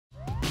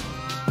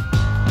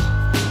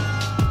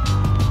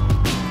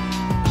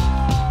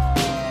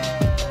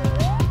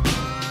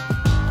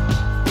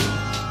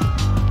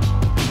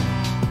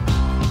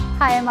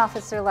Hi, I'm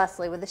Officer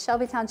Leslie with the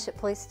Shelby Township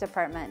Police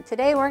Department.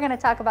 Today we're going to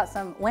talk about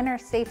some winter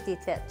safety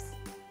tips.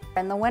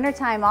 In the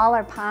wintertime, all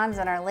our ponds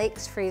and our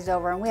lakes freeze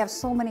over, and we have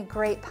so many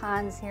great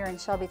ponds here in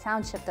Shelby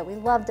Township that we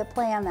love to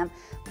play on them,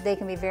 but they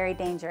can be very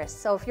dangerous.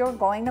 So if you're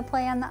going to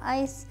play on the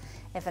ice,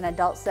 if an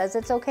adult says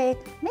it's okay,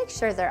 make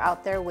sure they're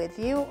out there with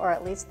you, or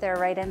at least they're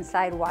right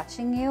inside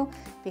watching you,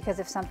 because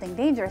if something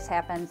dangerous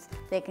happens,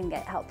 they can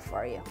get help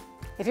for you.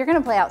 If you're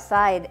gonna play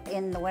outside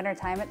in the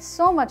wintertime, it's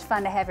so much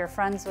fun to have your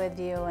friends with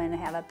you and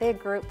have a big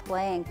group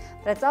playing,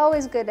 but it's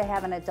always good to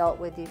have an adult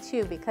with you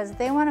too, because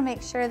they wanna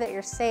make sure that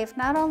you're safe,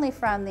 not only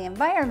from the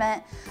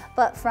environment,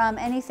 but from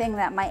anything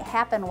that might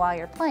happen while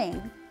you're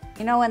playing.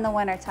 You know, in the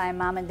wintertime,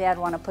 Mom and Dad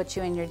wanna put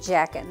you in your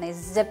jacket and they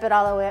zip it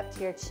all the way up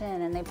to your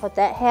chin, and they put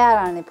that hat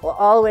on and they pull it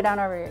all the way down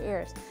over your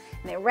ears.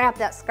 And they wrap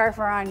that scarf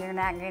around your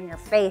neck and your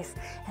face,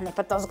 and they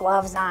put those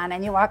gloves on,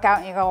 and you walk out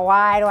and you go,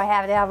 why do I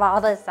have to have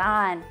all this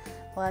on?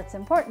 Well, it's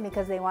important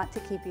because they want to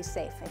keep you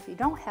safe. If you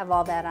don't have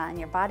all that on,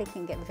 your body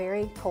can get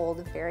very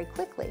cold very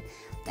quickly.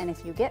 And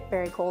if you get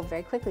very cold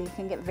very quickly, you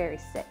can get very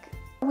sick.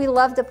 We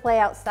love to play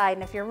outside,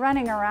 and if you're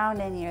running around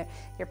and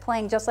you're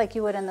playing just like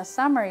you would in the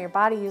summer, your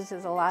body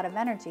uses a lot of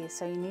energy,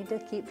 so you need to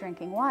keep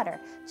drinking water.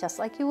 Just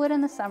like you would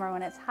in the summer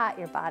when it's hot,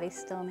 your body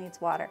still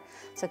needs water.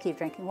 So keep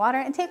drinking water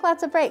and take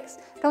lots of breaks.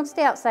 Don't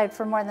stay outside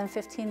for more than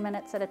 15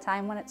 minutes at a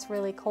time when it's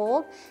really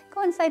cold.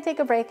 Go inside, take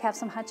a break, have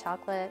some hot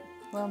chocolate,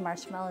 little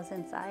marshmallows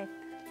inside.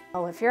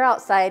 Oh, if you're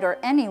outside or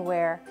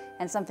anywhere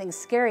and something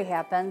scary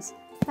happens,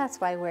 that's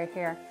why we're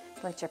here.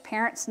 Let your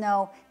parents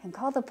know and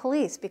call the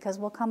police, because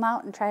we'll come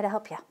out and try to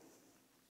help you.